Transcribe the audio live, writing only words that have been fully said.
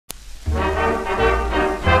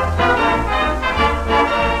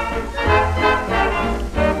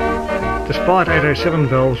Despite 807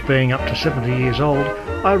 valves being up to 70 years old,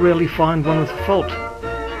 I rarely find one with a fault.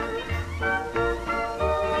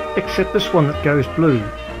 Except this one that goes blue.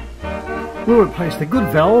 We'll replace the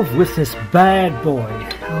good valve with this bad boy.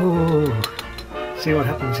 Oh, see what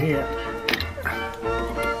happens here.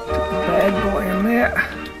 Put the bad boy in there.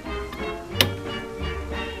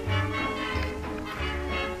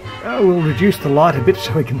 We'll reduce the light a bit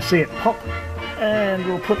so we can see it pop. And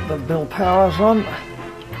we'll put the bell powers on.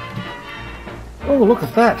 Oh, look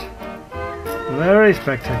at that. Very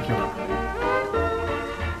spectacular.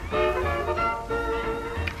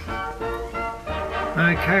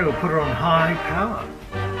 Okay, we'll put her on high power.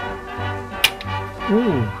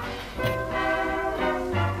 Ooh.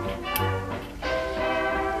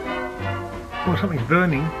 Oh, something's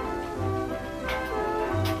burning.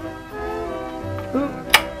 Ooh.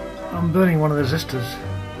 I'm burning one of the resistors.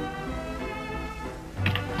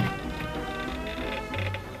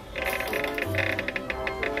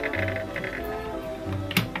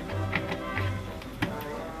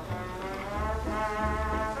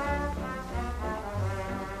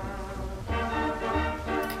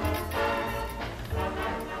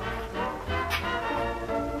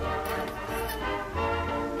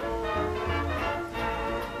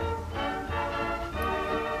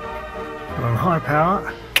 On high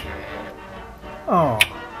power. Oh,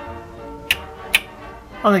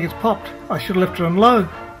 I think it's popped. I should have left it on low.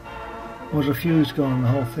 Was a fuse gone on the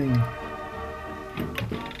whole thing?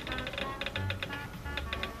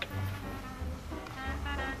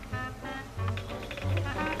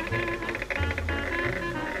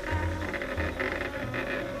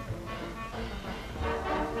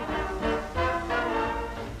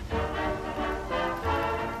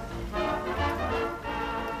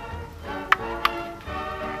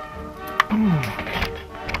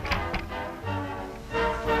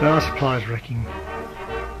 Power supply's wrecking.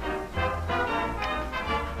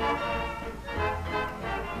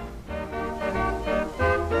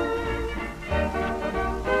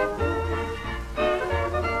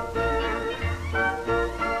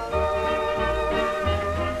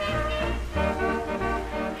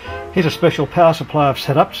 Here's a special power supply I've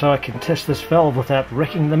set up so I can test this valve without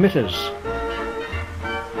wrecking the emitters.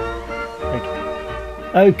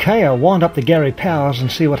 Okay, I'll wind up the Gary powers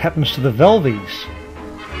and see what happens to the valves.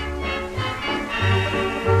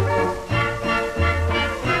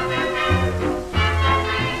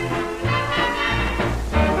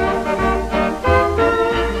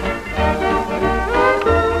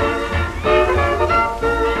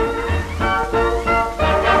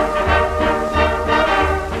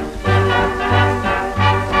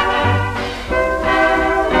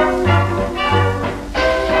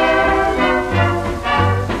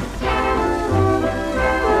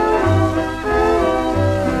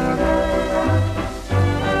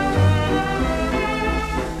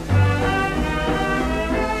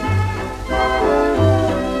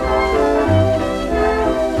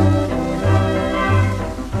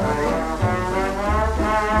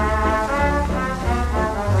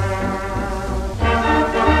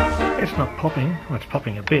 It's not popping, well, it's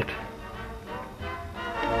popping a bit.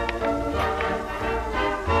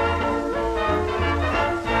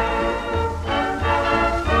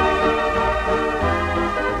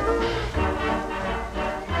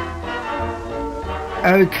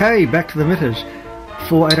 Okay, back to the emitters.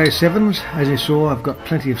 4 807s, as you saw, I've got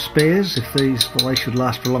plenty of spares. If these, well, they should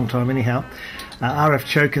last for a long time anyhow. RF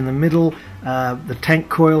choke in the middle, the tank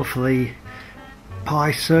coil for the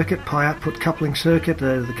pi circuit, pi output coupling circuit,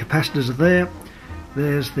 the capacitors are there.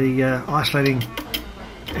 There's the isolating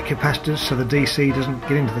capacitors so the DC doesn't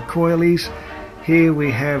get into the coilies. Here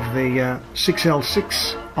we have the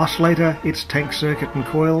 6L6 oscillator, its tank circuit and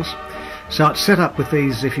coils. So it's set up with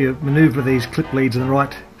these, if you manoeuvre these clip leads in the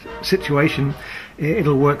right situation,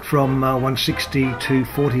 it'll work from 160 to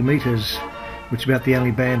 40 meters, which is about the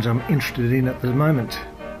only bands I'm interested in at the moment.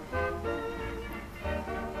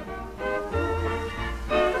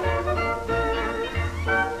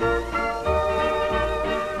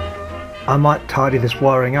 I might tidy this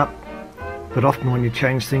wiring up, but often when you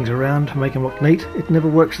change things around to make them look neat, it never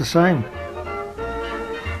works the same.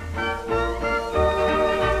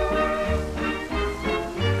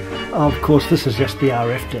 Of course, this is just the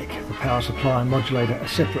RF deck. The power supply and modulator are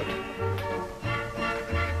separate.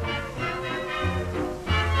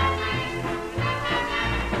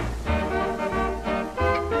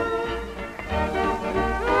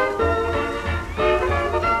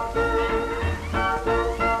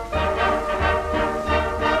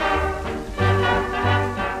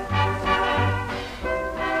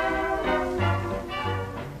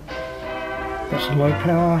 That's on low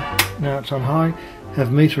power, now it's on high. have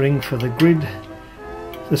metering for the grid,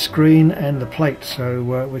 the screen and the plate,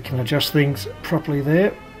 so we can adjust things properly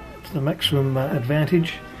there to the maximum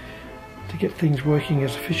advantage to get things working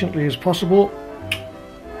as efficiently as possible.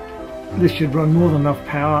 This should run more than enough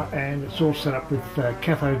power, and it's all set up with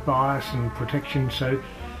cathode bias and protection, so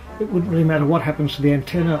it wouldn't really matter what happens to the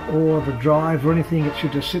antenna or the drive or anything. It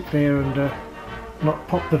should just sit there and not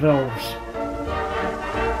pop the valves.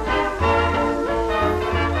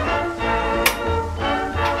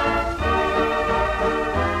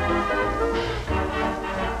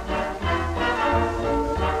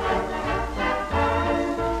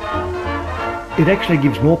 It actually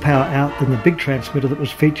gives more power out than the big transmitter that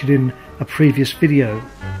was featured in a previous video.